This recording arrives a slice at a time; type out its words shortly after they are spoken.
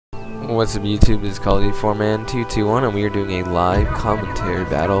What's up YouTube, this is Call of Duty 4Man221 and we are doing a live commentary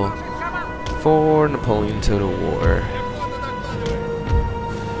battle for Napoleon Total War.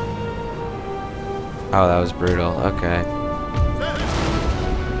 Oh, that was brutal, okay.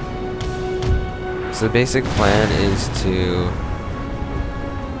 So the basic plan is to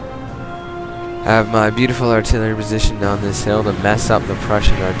have my beautiful artillery positioned on this hill to mess up the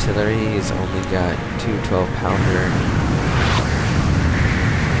Prussian artillery. He's only got two 12-pounder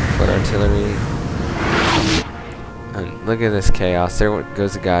foot artillery. And look at this chaos. There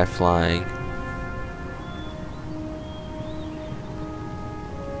goes a guy flying.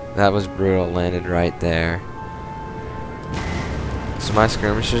 That was brutal, landed right there. So my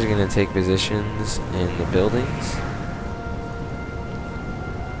skirmishers are going to take positions in the buildings.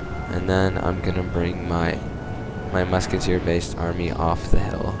 And then I'm going to bring my musketeer-based army off the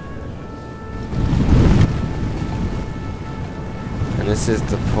hill. And this is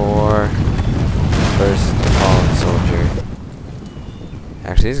the poor first fallen soldier.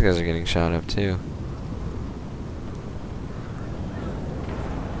 Actually, these guys are getting shot up too.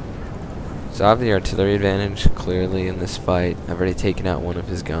 So I have the artillery advantage clearly in this fight. I've already taken out one of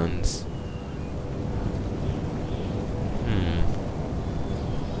his guns.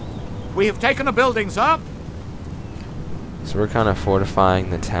 We have taken a building, sir. So we're kind of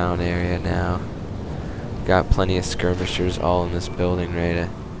fortifying the town area now. Got plenty of skirmishers all in this building right.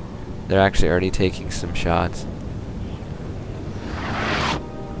 They're actually already taking some shots.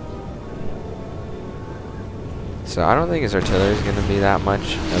 So I don't think his artillery is going to be that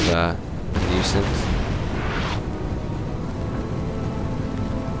much of a nuisance.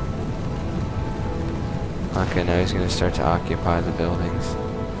 Okay, now he's going to start to occupy the buildings.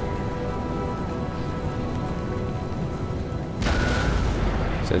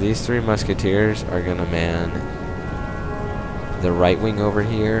 So these three musketeers are going to man the right wing over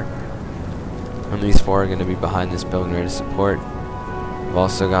here. And these four are going to be behind this building ready to support. I've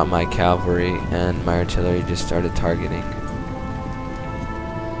also got my cavalry and my artillery just started targeting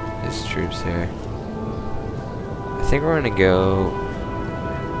his troops here. I think we're going to go...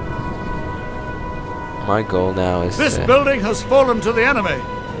 My goal now is This building has fallen to the enemy.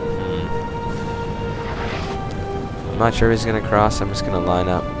 I'm not sure if he's going to cross. I'm just going to line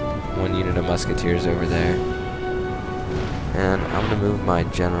up one unit of musketeers over there. And I'm going to move my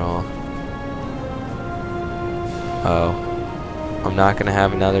general. Oh. I'm not going to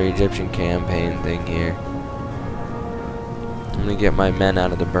have another Egyptian campaign thing here. I'm going to get my men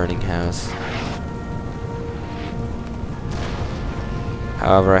out of the burning house.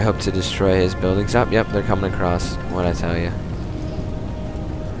 However, I hope to destroy his buildings. Oh, yep, they're coming across. What'd I tell you?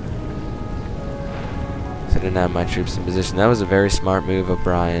 So I didn't have my troops in position. That was a very smart move of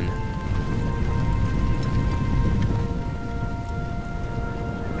Brian.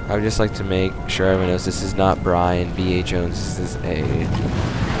 I would just like to make sure everyone knows this is not Brian B.A. Jones. This is a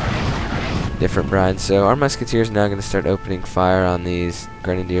different Brian. So our musketeers are now going to start opening fire on these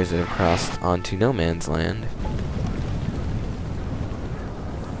grenadiers that have crossed onto no man's land.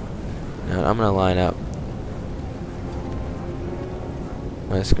 Now I'm going to line up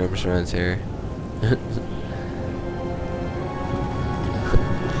my skirmish runs here.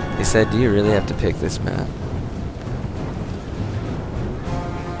 He said, "Do you really have to pick this map?"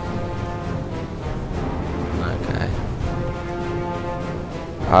 Okay.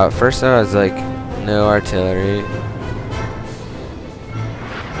 At first I was like, no artillery.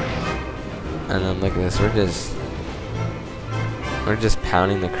 And then look at this, we're just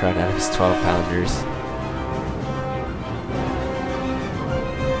pounding the crud out of his 12-pounders.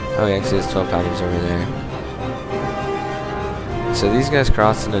 Oh, he actually has 12-pounders over there. So these guys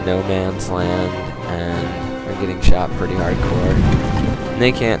crossed into no man's land and are getting shot pretty hardcore. And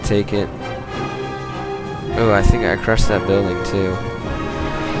they can't take it. Oh, I think I crushed that building too.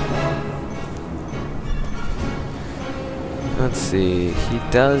 Let's see. He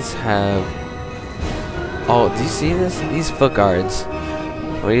does have... Oh, do you see this? These foot guards.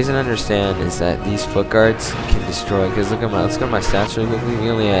 What he doesn't understand is that these foot guards can destroy. Because look at let's go to my stats really quickly. We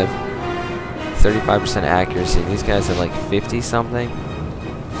only have 35% accuracy. These guys have like 50 something.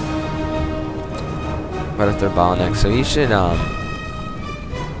 But if they're bottlenecks, so he should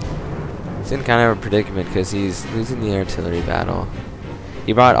he's in kind of a predicament because he's losing the artillery battle.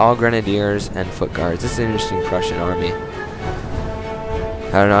 He brought all grenadiers and foot guards. This is an interesting Prussian army.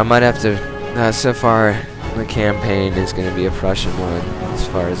 I don't know. I might have to. So far, the campaign is going to be a Prussian one, as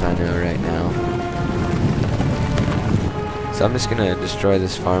far as I know right now. So I'm just going to destroy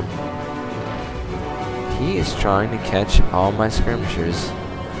this farm. He is trying to catch all my skirmishers.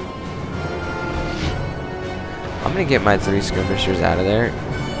 I'm going to get my 3 skirmishers out of there.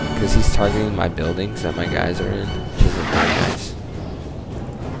 because he's targeting my buildings that my guys are in, which isn't very nice.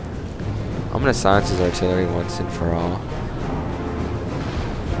 I'm gonna silence his artillery once and for all.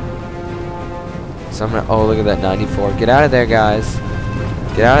 So I'm gonna, oh, look at that 94. Get out of there, guys.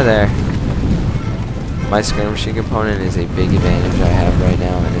 Get out of there. My skirmishing component is a big advantage I have right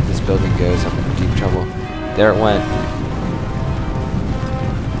now, and if this building goes, I'm in deep trouble. There it went.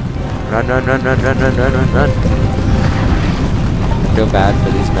 Run, run, run, run, run, run, run, run, run. I feel bad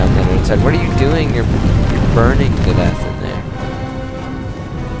for these men that are inside. What are you doing? You're burning to death in there.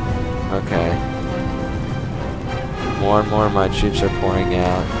 Okay. More and more of my troops are pouring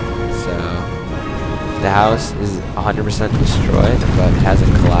out, so the house is 100% destroyed, but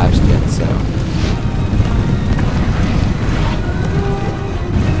hasn't collapsed yet, so.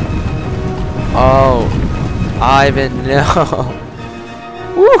 Oh, Ivan, no.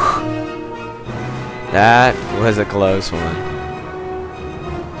 Woo! That was a close one.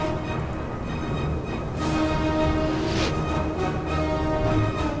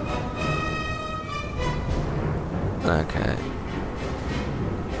 Okay.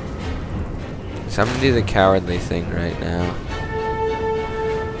 So I'm gonna do the cowardly thing right now.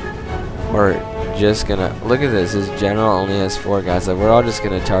 Or just gonna look at this. His general only has 4 guys. So we're all just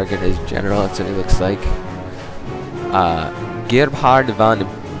gonna target his general. That's what he looks like. Gerhard von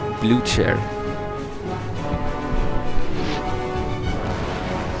Blücher.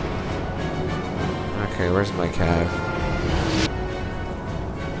 Okay, where's my cav?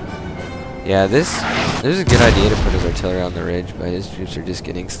 Yeah, this is a good idea to put his artillery on the ridge, but his troops are just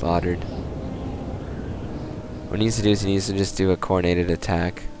getting slaughtered. What he needs to do is he needs to just do a coordinated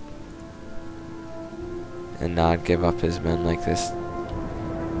attack and not give up his men like this.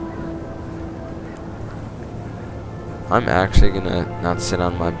 I'm actually gonna not sit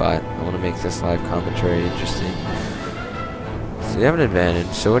on my butt. I want to make this live commentary interesting. So you have an advantage.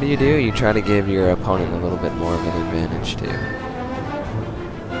 So what do? You try to give your opponent a little bit more of an advantage too.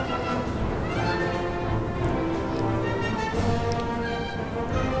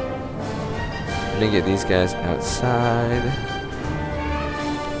 I'm gonna get these guys outside,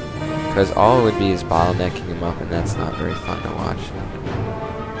 because all it would be is bottlenecking him up, and that's not very fun to watch.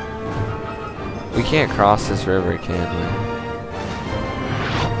 We can't cross this river, can we?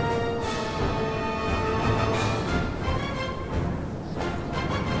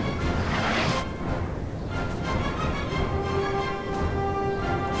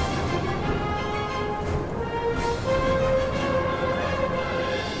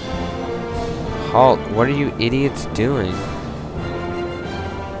 Halt! What are you idiots doing?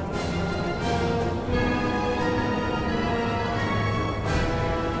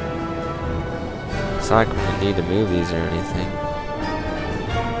 It's not like we need to move these or anything.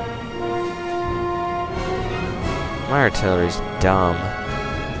 My artillery's dumb.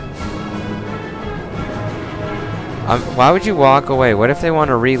 Why would you walk away? What if they want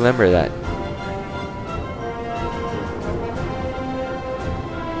to re-limber that?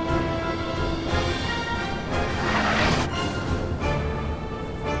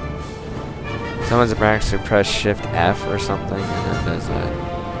 Someone's about to press Shift F or something, and that does that.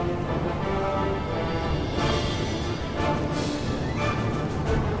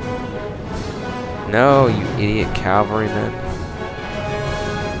 No, you idiot cavalrymen.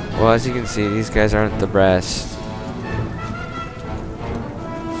 Well, as you can see, these guys aren't the best.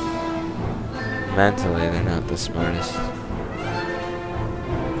 Mentally, they're not the smartest.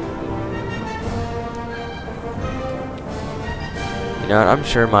 You know what? I'm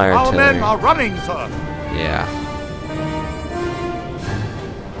sure my artillery... Our men are running, sir. Yeah.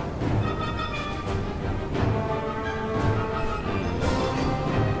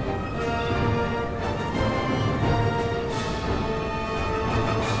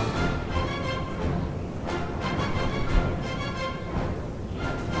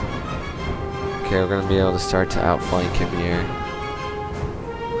 Okay, we're gonna be able to start to outflank him here.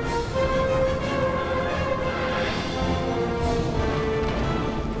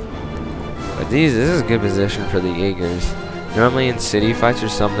 But this is a good position for the Jaegers. Normally in city fights or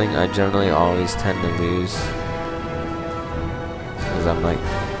something, I generally always tend to lose. Because I'm like,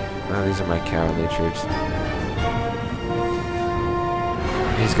 oh, these are my cowardly troops.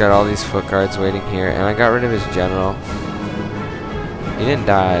 He's got all these foot guards waiting here, and I got rid of his general. He didn't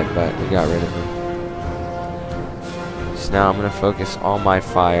die, but we got rid of him. So now I'm going to focus all my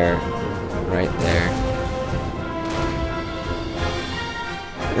fire right there.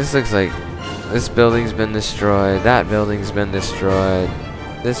 This looks like this building's been destroyed, that building's been destroyed,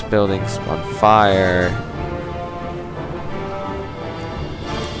 this building's on fire.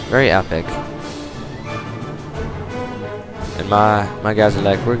 Very epic. And my guys are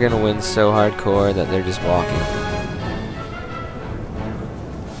like, we're gonna win so hardcore that they're just walking.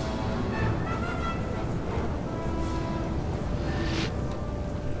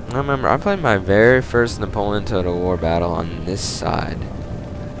 I remember I played my very first Napoleon Total War battle on this side.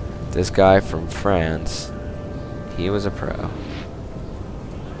 This guy from France, he was a pro.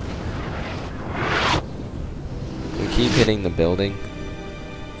 We keep hitting the building.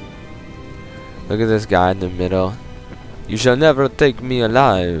 Look at this guy in the middle. You shall never take me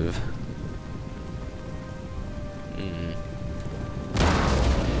alive.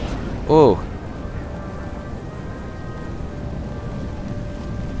 Oh.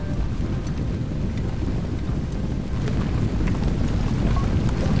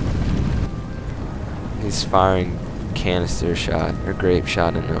 He's firing canister shot or grape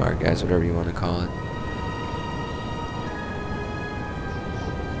shot into our guys, whatever you want to call it.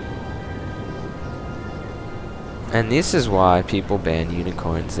 And this is why people ban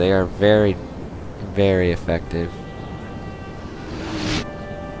unicorns. They are very, very effective.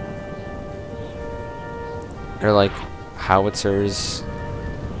 They're like howitzers.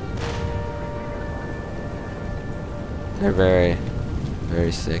 They're very,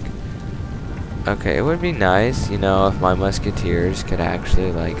 very sick. Okay, it would be nice, you know, if my musketeers could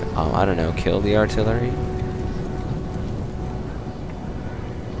actually, like, I don't know, kill the artillery.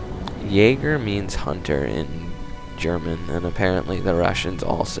 Jäger means hunter in German, and apparently the Russians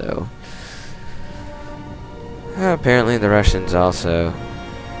also. I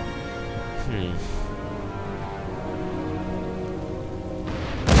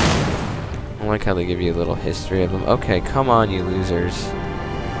like how they give you a little history of them. Okay, come on, you losers.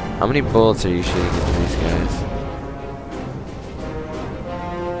 How many bullets are you shooting into these guys?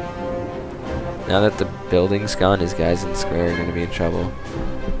 Now that the building's gone, his guys in square are going to be in trouble.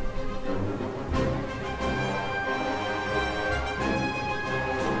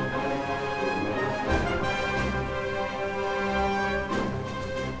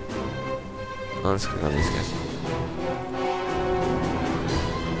 Oh, let's click on these guys.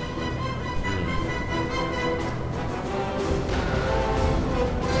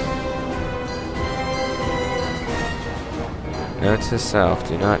 Note to self,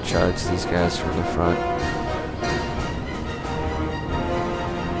 do not charge these guys from the front.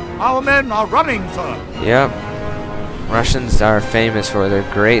 Our men are running, sir. Yep. Russians are famous for their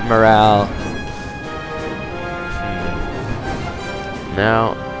great morale.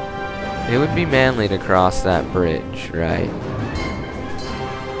 Now, it would be manly to cross that bridge, right?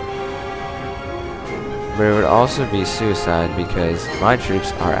 But it would also be suicide because my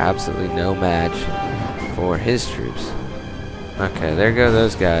troops are absolutely no match for his troops. Okay, there go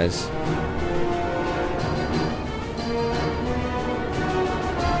those guys.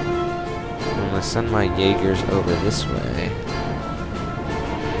 I'm gonna send my Jaegers over this way.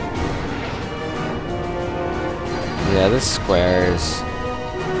 Yeah, this square is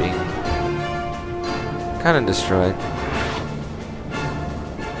being kind of destroyed.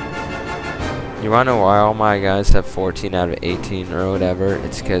 You wanna know why all my guys have 14 out of 18 or whatever?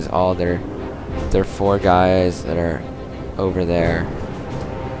 It's because all their 4 guys that are over there.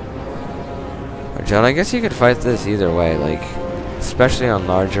 John, I guess you could fight this either way, like, especially on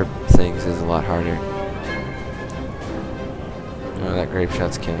larger things is a lot harder. Oh, that grape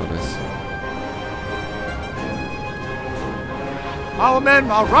shot's killing us. Our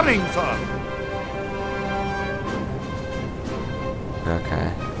men are running, sir.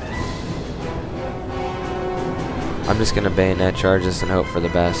 Okay. I'm just gonna bayonet charge this and hope for the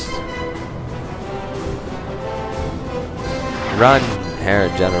best. Run, Herr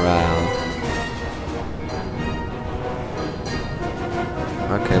General.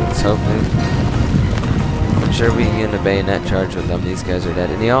 Okay, let's hope I'm sure we can get a bayonet charge with them. These guys are dead.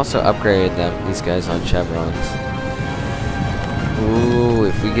 And he also upgraded them, these guys, on chevrons. Ooh,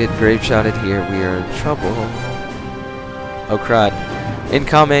 if we get grape shotted here, we are in trouble. Oh, crud.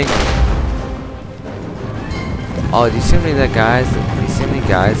 Incoming! Oh, do you see how many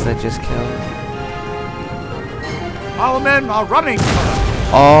guys that just killed? Our men are running, sir.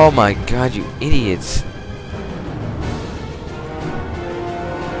 Oh my god, you idiots.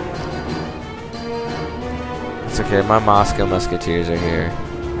 It's okay, my Moscow musketeers are here.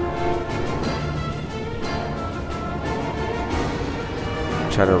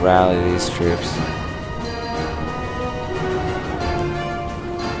 Try to rally these troops.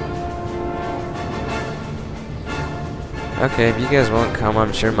 Okay, if you guys won't come,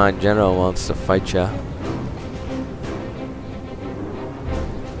 I'm sure my general wants to fight ya.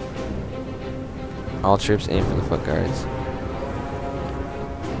 All troops aim for the foot guards.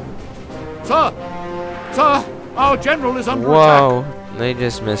 Sir! Sir! Our general is under Whoa! attack. They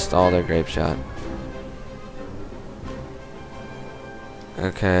just missed all their grape shot.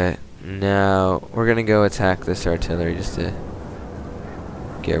 Okay, now we're gonna go attack this artillery just to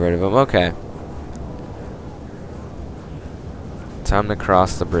get rid of them. Okay. Time to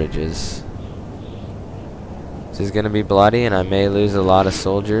cross the bridges. This is gonna be bloody and I may lose a lot of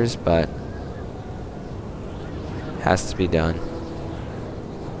soldiers, but has to be done.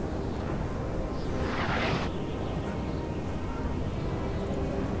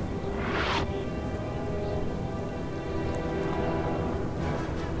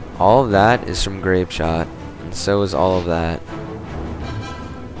 All of that is from grape shot, and so is all of that.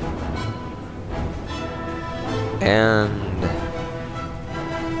 And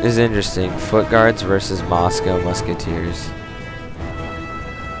this is interesting. Foot guards versus Moscow musketeers.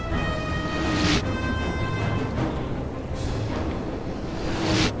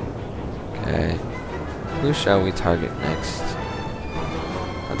 Okay. Who shall we target next?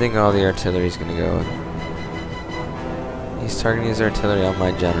 I think all the artillery is gonna go. He's targeting his artillery on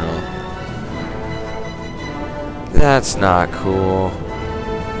my general. That's not cool.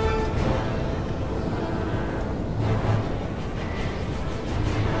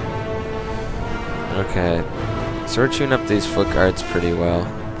 Okay. So we're tuning up these foot guards pretty well.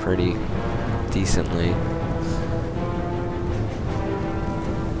 Pretty decently.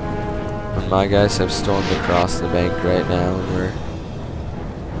 And my guys have stormed across the bank right now and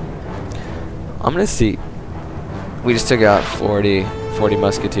I'm gonna see. We just took out 40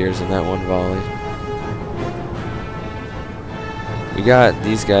 musketeers in that one volley. We got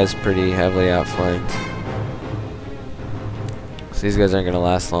these guys pretty heavily outflanked. So these guys aren't going to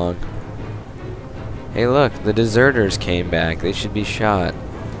last long. Hey look, the deserters came back. They should be shot.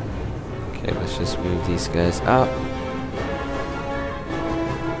 Okay, let's just move these guys up.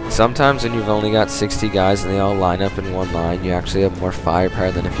 Sometimes when you've only got 60 guys and they all line up in one line, you actually have more firepower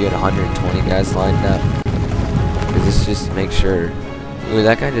than if you had 120 guys lined up. This just make sure. Ooh,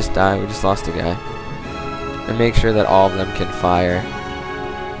 that guy just died. We just lost a guy. And make sure that all of them can fire.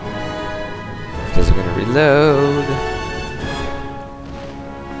 Because we're gonna reload.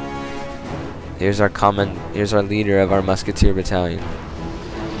 Here's our leader of our musketeer battalion.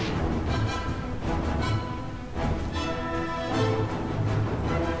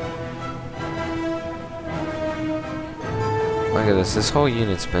 Look at this. This whole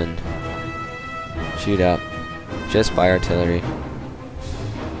unit's been chewed up. Just by artillery.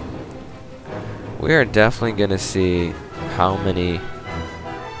 We are definitely gonna see how many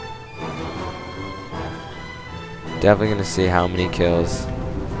kills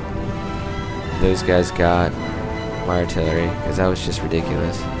those guys got my artillery, because that was just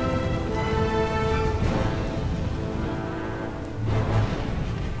ridiculous.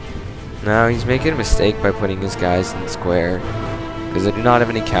 Now he's making a mistake by putting his guys in square, because I do not have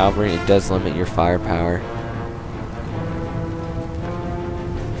any cavalry. It does limit your firepower.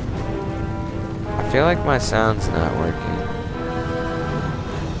 I feel like my sound's not working.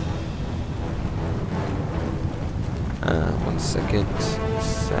 1 second.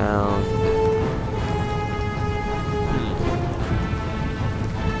 Sound.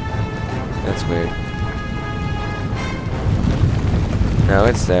 That's weird. No,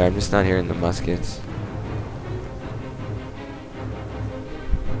 it's there. I'm just not hearing the muskets.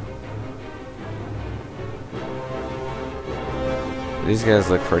 These guys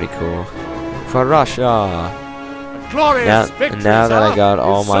look pretty cool. For Russia! Now that I got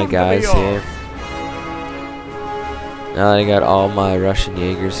all my guys here, now that I got all my Russian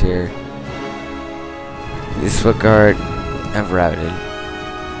Jaegers here, this foot guard have routed.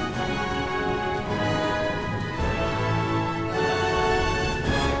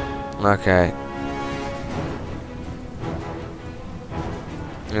 Okay.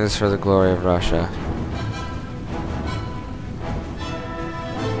 This is for the glory of Russia.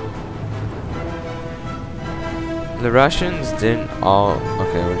 The Russians didn't all...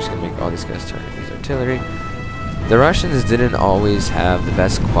 Okay, we're just going to make all these guys turn these artillery. The Russians didn't always have the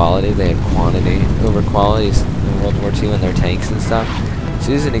best quality. They had quantity over quality in World War II in their tanks and stuff.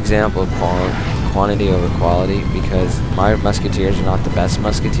 So this is an example of quantity over quality, because my musketeers are not the best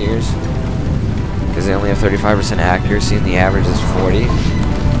musketeers, because they only have 35% accuracy and the average is 40.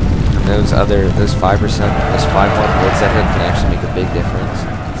 And those 5% more bullets that hit can actually make a big difference.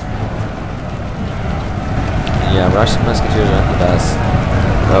 Yeah, Russian musketeers aren't the best,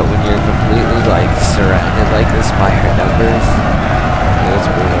 but when you're completely like surrounded like this by your numbers, yeah,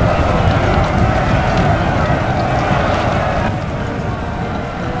 it's brutal.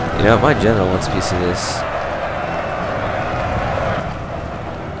 You know, my general wants a piece of this.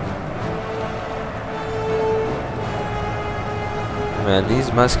 man.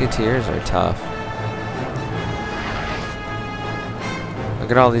 These musketeers are tough.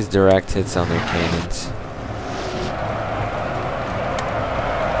 Look at all these direct hits on their cannons.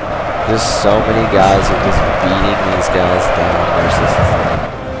 Just so many guys are just beating these guys down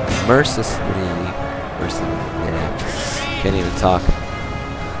mercilessly. Yeah. Can't even talk.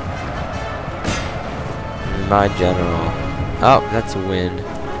 My general. Oh, that's a win.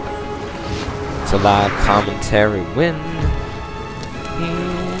 It's a live commentary win.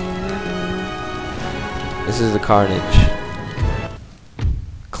 This is the carnage.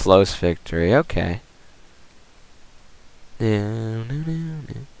 Close victory. Okay.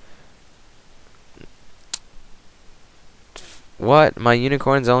 What? My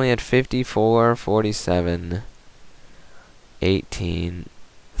unicorn's only at 54, 47, 18,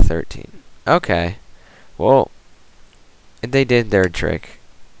 13. Okay. Well, they did their trick.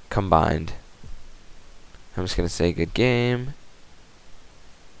 Combined. I'm just going to say good game.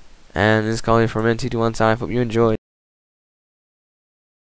 And this is calling from NT21 Sci. Hope you enjoyed.